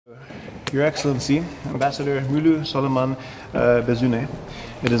Your Excellency, Ambassador Mulu Solomon Bezuneh,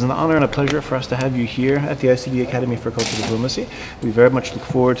 it is an honor and a pleasure for us to have you here at the ICD Academy for Cultural Diplomacy. We very much look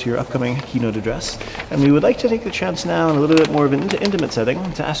forward to your upcoming keynote address. And we would like to take the chance now, in a little bit more of an intimate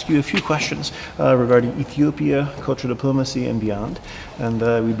setting, to ask you a few questions regarding Ethiopia, cultural diplomacy, and beyond. And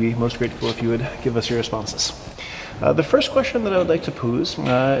we'd be most grateful if you would give us your responses. The first question that I would like to pose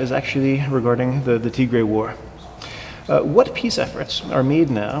is actually regarding the Tigray War. What peace efforts are made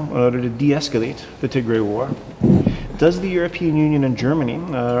now in order to de-escalate the Tigray War? Does the European Union and Germany,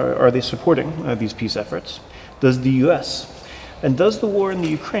 are they supporting these peace efforts? Does the US? And does the war in the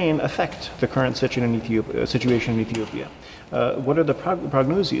Ukraine affect the current situation in Ethiopia? What are the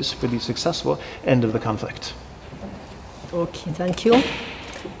prognoses for the successful end of the conflict? Okay, thank you.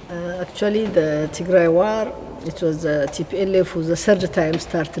 Actually, the Tigray War, it was TPLF who the third time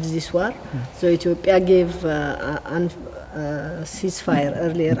started this war. So Ethiopia gave ceasefire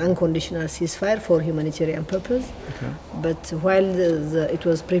earlier, unconditional ceasefire for humanitarian purpose. Okay. But while it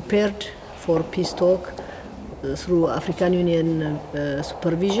was prepared for peace talk through African Union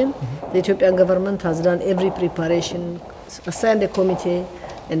supervision, the Ethiopian government has done every preparation, assigned a committee,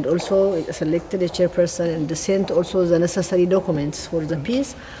 and also selected a chairperson and sent also the necessary documents for the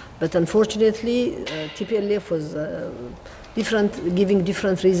peace. But unfortunately, TPLF was giving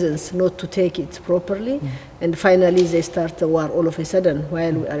different reasons not to take it properly. And finally, they start the war all of a sudden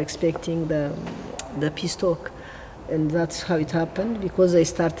while we are expecting the peace talk. And that's how it happened, because they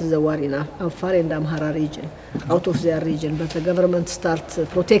started the war in Afar and Amhara region, out of their region. But the government starts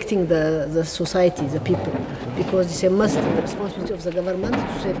protecting the society, the people, because it's a must, the responsibility of the government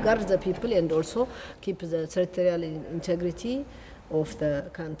to safeguard the people and also keep the territorial integrity of the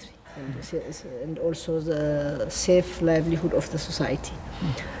country and also the safe livelihood of the society.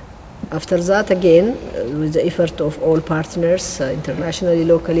 After that, again, with the effort of all partners, internationally,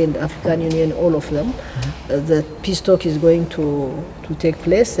 locally, and African Union, all of them, the peace talk is going to take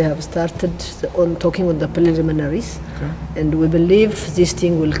place. They have started talking on the preliminaries, and we believe this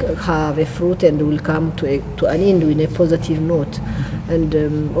thing will have a fruit and will come to an end in a positive note. And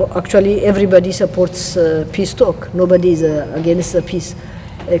actually, everybody supports peace talk. Nobody is against the peace,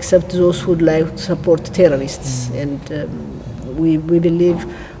 except those who would like to support terrorists. And we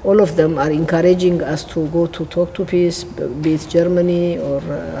believe all of them are encouraging us to go to talk to peace, be it Germany or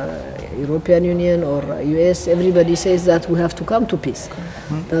European Union or US. Everybody says that we have to come to peace.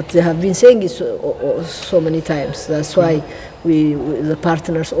 That they have been saying it so many times. That's why all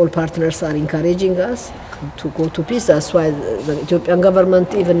partners are encouraging us to go to peace. That's why the Ethiopian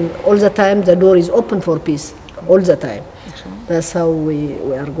government, even all the time, the door is open for peace, all the time. That's how we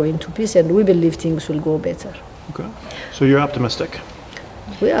are going to peace, and we believe things will go better. Okay. So you're optimistic?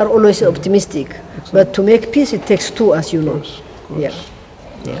 We are always optimistic, but to make peace it takes two, as you know. Of course.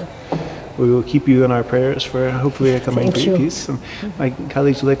 Yeah. We will keep you in our prayers for hopefully a coming peace. And my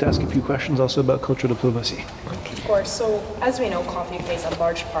colleagues would like to ask a few questions also about cultural diplomacy. Of course. So, as we know, coffee plays a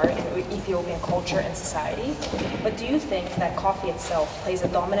large part in Ethiopian culture and society. But do you think that coffee itself plays a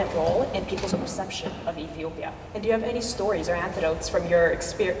dominant role in people's perception of Ethiopia? And do you have any stories or anecdotes from your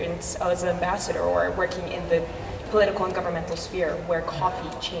experience as an ambassador or working in the political and governmental sphere where coffee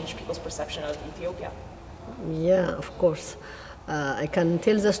changed people's perception of Ethiopia? Yeah, of course. I can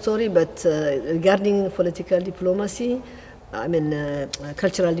tell the story, but regarding political diplomacy,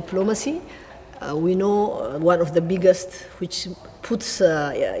 cultural diplomacy, we know one of the biggest which puts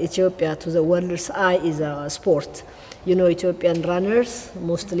Ethiopia to the world's eye is sport. You know, Ethiopian runners,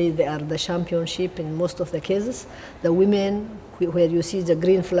 mostly they are the championship in most of the cases. The women, where you see the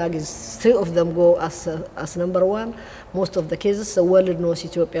green flag, is 3 of them go as number 1. Most of the cases, the world knows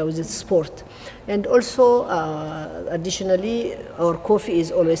Ethiopia with its sport. And also, additionally, our coffee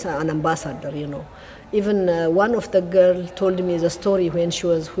is always an ambassador, you know. Even one of the girls told me the story when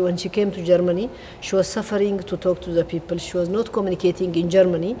she came to Germany. She was suffering to talk to the people. She was not communicating in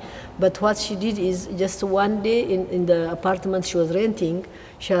Germany, but what she did is just one day in the apartment she was renting,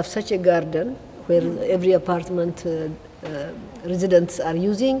 she has such a garden where every apartment residents are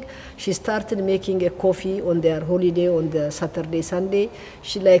using. She started making a coffee on their holiday on the Saturday, Sunday.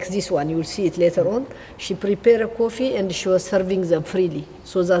 She likes this one, you will see it later on. She prepared a coffee and she was serving them freely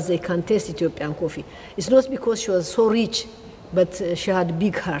so that they can taste Ethiopian coffee. It's not because she was so rich, but she had a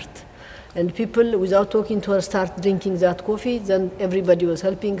big heart. And people, without talking to her, start drinking that coffee. Then everybody was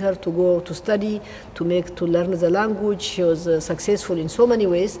helping her to go to study, to learn the language. She was successful in so many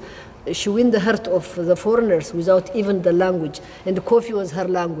ways. She won the heart of the foreigners without even the language. And the coffee was her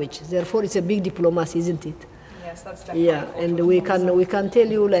language. Therefore, it's a big diplomacy, isn't it? Yes, that's definitely. Yeah, and we can tell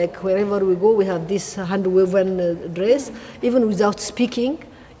you, like, wherever we go, we have this hand-woven dress. Even without speaking,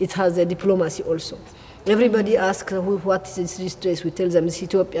 it has a diplomacy also. Everybody asks what is this dress. We tell them it's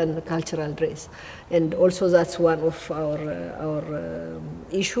Ethiopian cultural dress, and also that's one of our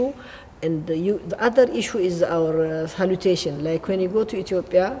issue. And the other issue is our salutation. Like when you go to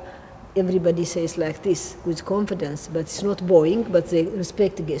Ethiopia, everybody says like this with confidence, but it's not bowing, but they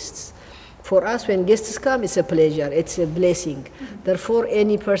respect guests. For us, when guests come, it's a pleasure, it's a blessing. Therefore,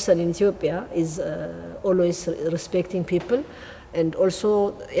 any person in Ethiopia is always respecting people. And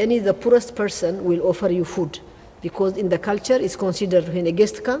also, the poorest person will offer you food, because in the culture, it's considered when a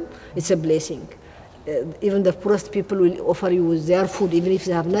guest comes, it's a blessing. Even the poorest people will offer you their food, even if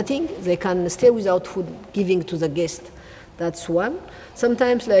they have nothing, they can stay without food, giving to the guest. That's one.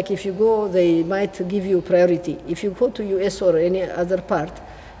 Sometimes, like if you go, they might give you priority. If you go to US or any other part,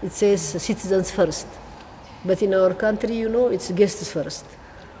 it says citizens first. But in our country, you know, it's guests first.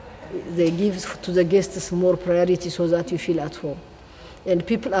 They give to the guests more priority so that you feel at home. And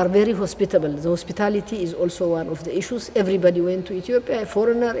people are very hospitable. The hospitality is also one of the issues. Everybody went to Ethiopia, a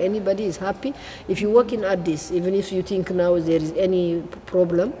foreigner, anybody is happy. If you walk in Addis, even if you think now there is any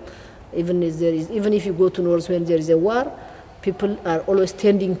problem, even if you go to North when there is a war, people are always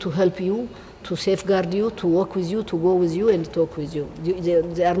tending to help you, to safeguard you, to walk with you, to go with you and talk with you.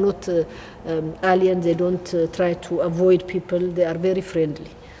 They are not alien, they don't try to avoid people, they are very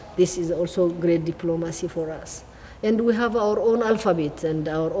friendly. This is also great diplomacy for us. And we have our own alphabet and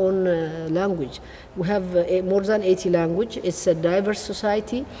our own language. We have more than 80 languages. It's a diverse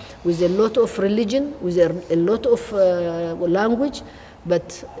society with a lot of religion, with a lot of language,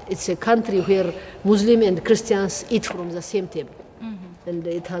 but it's a country where Muslims and Christians eat from the same table. And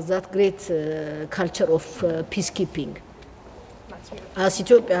it has that great culture of peacekeeping. As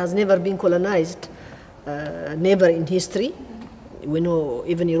Ethiopia has never been colonized, never in history. We know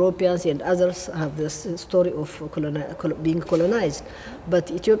even Europeans and others have this story of being colonized. But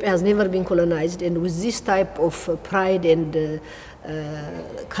Ethiopia has never been colonized, and with this type of pride and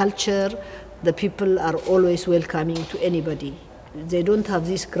culture, the people are always welcoming to anybody. They don't have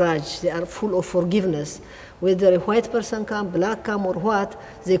this grudge. They are full of forgiveness. Whether a white person come, black come, or what,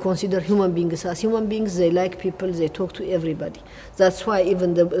 they consider human beings as human beings. They like people. They talk to everybody. That's why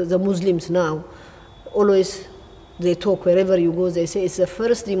even the Muslims now always they talk wherever you go. They say it's the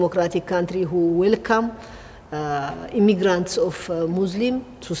first democratic country who welcome immigrants of Muslim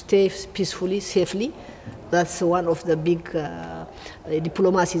to stay peacefully, safely. That's one of the big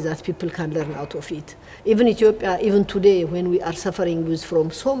diplomacies that people can learn out of it. Even Ethiopia, even today, when we are suffering from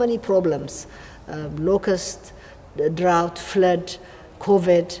so many problems, locust, drought, flood,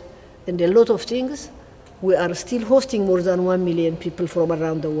 COVID, and a lot of things, we are still hosting more than 1 million people from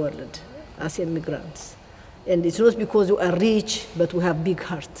around the world as immigrants. And it's not because we are rich, but we have big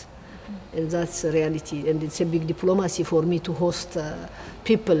heart. And that's a reality. And it's a big diplomacy for me to host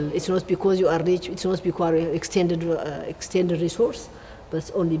people. It's not because you are rich, it's not because you are extended resource, but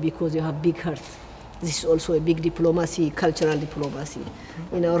it's only because you have big heart. This is also a big diplomacy, cultural diplomacy.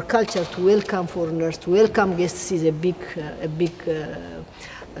 In our culture, to welcome foreigners, to welcome guests is a big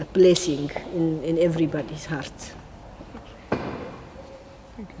blessing in everybody's heart.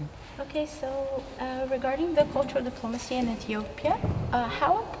 Okay, so regarding the cultural diplomacy in Ethiopia,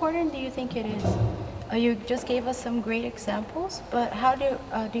 how important do you think it is? You just gave us some great examples, but how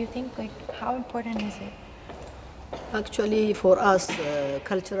do you think, like, how important is it? Actually, for us,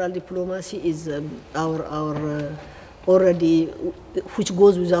 cultural diplomacy is our already, which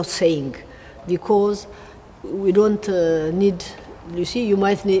goes without saying, because we don't need, you see, you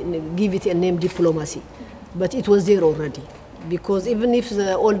might give it a name diplomacy, but it was there already. Because even if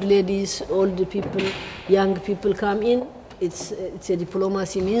the old ladies, old people, young people come in, it's a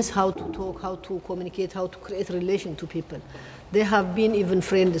diplomacy means how to talk, how to communicate, how to create relation to people. They have been even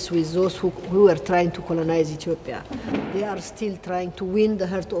friends with those who were trying to colonize Ethiopia. They are still trying to win the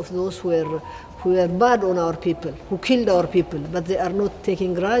heart of those who were bad on our people, who killed our people, but they are not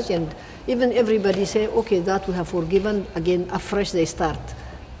taking grudge, and even everybody say, okay, that we have forgiven, again, afresh they start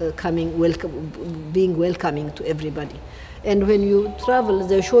being welcoming to everybody. And when you travel,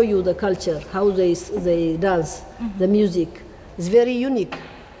 they show you the culture, how they dance, the music. It's very unique.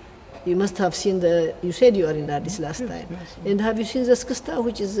 You must have seen you said you are in Addis last time. Yes. And have you seen the skista,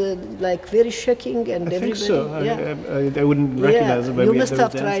 which is like very shaking and I everybody? think so. Yeah. I wouldn't recognize it. But You must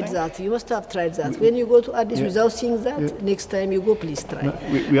have tried that. You must have tried that. When you go to Addis without seeing that, next time you go, please try. No,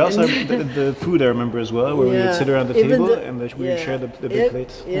 we also have the food, I remember as well, where we would sit around the table and we would share the big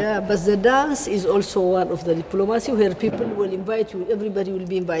plates. Yeah, but the dance is also one of the diplomacy where people will invite you, everybody will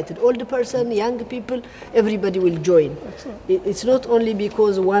be invited. Old person, young people, everybody will join. It's not only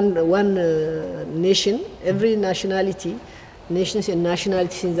because one nation, every nationality nations and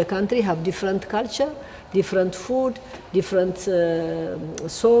nationalities in the country have different culture, different food, different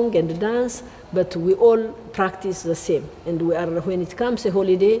song and dance, but we all practice the same. And we are, when it comes a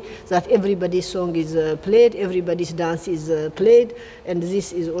holiday, that everybody's song is played, everybody's dance is played, and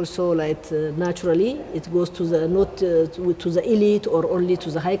this is also like naturally, it goes to the, not to the elite or only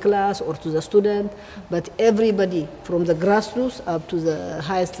to the high class or to the student, but everybody from the grassroots up to the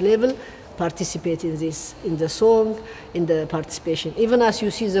highest level participate in this, in the song, in the participation. Even as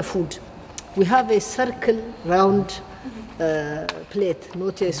you see the food, we have a circle round plate,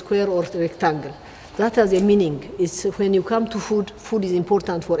 not a square or rectangle. That has a meaning. It's when you come to food, food is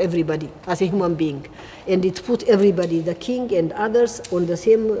important for everybody as a human being. And it put everybody, the king and others, on the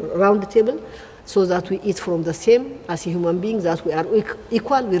same round table so that we eat from the same as a human being, that we are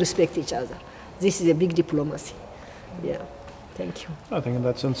equal, we respect each other. This is a big diplomacy. Yeah. Thank you. I think in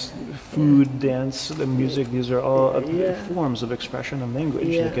that sense, food, dance, the music, these are all forms of expression and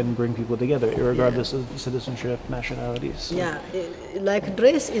language that can bring people together, regardless of citizenship, nationalities. Yeah, like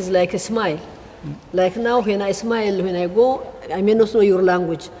dress is like a smile. Like now when I smile, when I go, I may not know your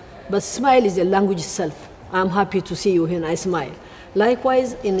language, but smile is a language itself. I'm happy to see you when I smile.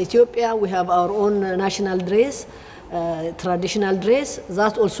 Likewise, in Ethiopia, we have our own national dress, traditional dress,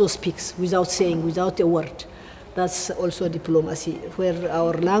 that also speaks without saying, without a word. That's also diplomacy, where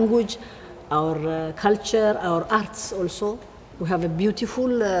our language, our culture, our arts also. We have a beautiful,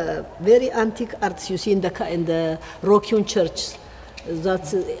 very antique arts you see in the rock-hewn church.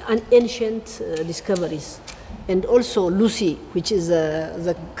 That's an ancient discoveries. And also Lucy, which is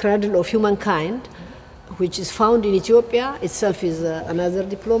the cradle of humankind, which is found in Ethiopia, itself is another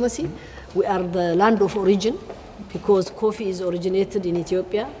diplomacy. We are the land of origin, because coffee is originated in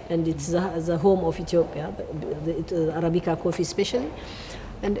Ethiopia, and it's the home of Ethiopia, the Arabica coffee especially.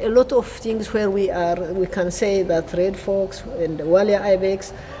 And a lot of things where we can say that red fox and Walia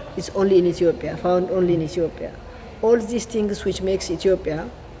ibex is only in Ethiopia, found only in Ethiopia. All these things which makes Ethiopia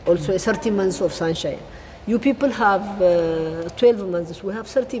also a 30 months of sunshine. You people have 12 months, we have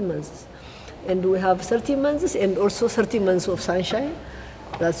 13 months. And we have 13 months and also 30 months of sunshine.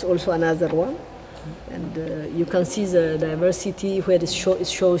 That's also another one. And you can see the diversity where it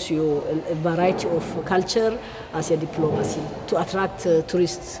shows you a variety of culture as a diplomacy to attract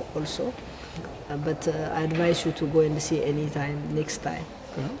tourists also. But I advise you to go and see anytime, next time.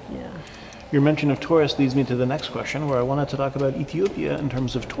 Yeah. Your mention of tourists leads me to the next question, where I wanted to talk about Ethiopia in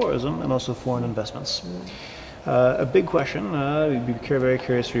terms of tourism and also foreign investments. A big question, we'd be very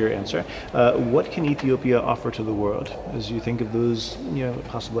curious for your answer. What can Ethiopia offer to the world as you think of those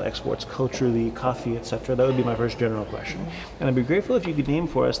possible exports, culturally, coffee, etc.? That would be my first general question. And I'd be grateful if you could name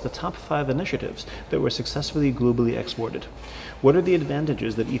for us the top 5 initiatives that were successfully globally exported. What are the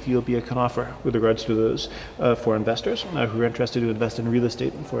advantages that Ethiopia can offer with regards to those for investors who are interested to invest in real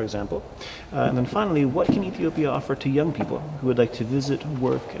estate, for example? And then finally, what can Ethiopia offer to young people who would like to visit,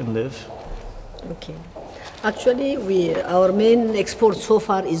 work, and live? Okay. Actually, our main export so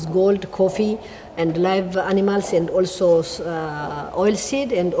far is gold, coffee, and live animals, and also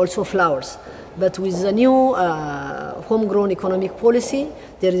oilseed, and also flowers. But with the new homegrown economic policy,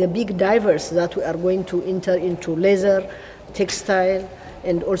 there is a big diverse that we are going to enter into leather, textile,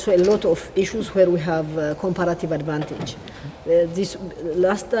 and also a lot of issues where we have comparative advantage. This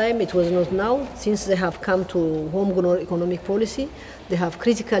last time, it was not now, since they have come to homegrown economic policy, they have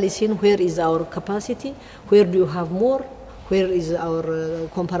critically seen where is our capacity, where do you have more, where is our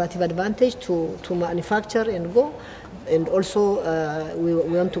comparative advantage to manufacture and go. And also we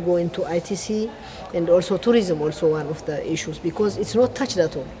want to go into ITC, and also tourism, also one of the issues, because it's not touched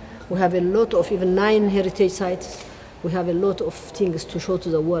at all. We have a lot of, even 9 heritage sites, we have a lot of things to show to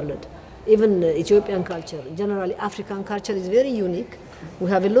the world. Even Ethiopian culture, generally African culture is very unique. We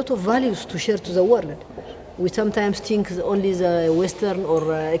have a lot of values to share to the world. We sometimes think only the Western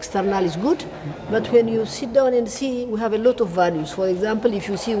or external is good, but when you sit down and see, we have a lot of values. For example, if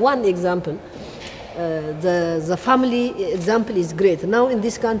you see one example, the family example is great. Now in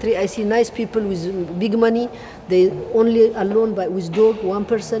this country, I see nice people with big money. They only alone with dog, one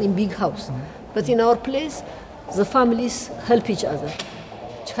person in big house. But in our place, the families help each other,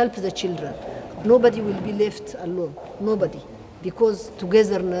 help the children. Nobody will be left alone, nobody. Because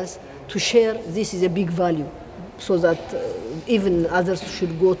togetherness, to share, this is a big value. So that even others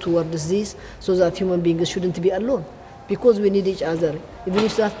should go towards this, so that human beings shouldn't be alone. Because we need each other. Even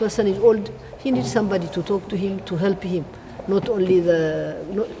if that person is old, he needs somebody to talk to him, to help him. Not only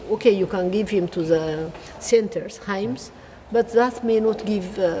okay, you can give him to the centers, Heims, but that may not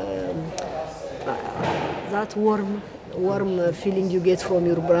give that warm feeling you get from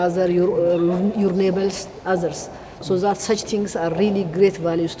your brother, your neighbors, others. So that such things are really great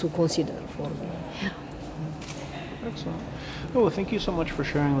values to consider for me. Excellent. Well, thank you so much for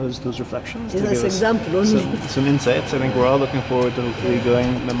sharing those reflections. Yes, to give us example only. some insights. I think we're all looking forward to hopefully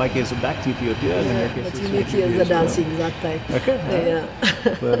going, in my case, back to Ethiopia. And in your case, But to you make Ethiopia the as well. dancing that time. Okay.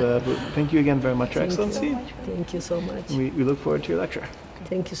 Yeah. But thank you again very much, Your Excellency. Thank you so much. We look forward to your lecture.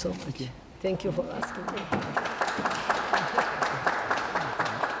 Thank you so much. Thank you for asking me.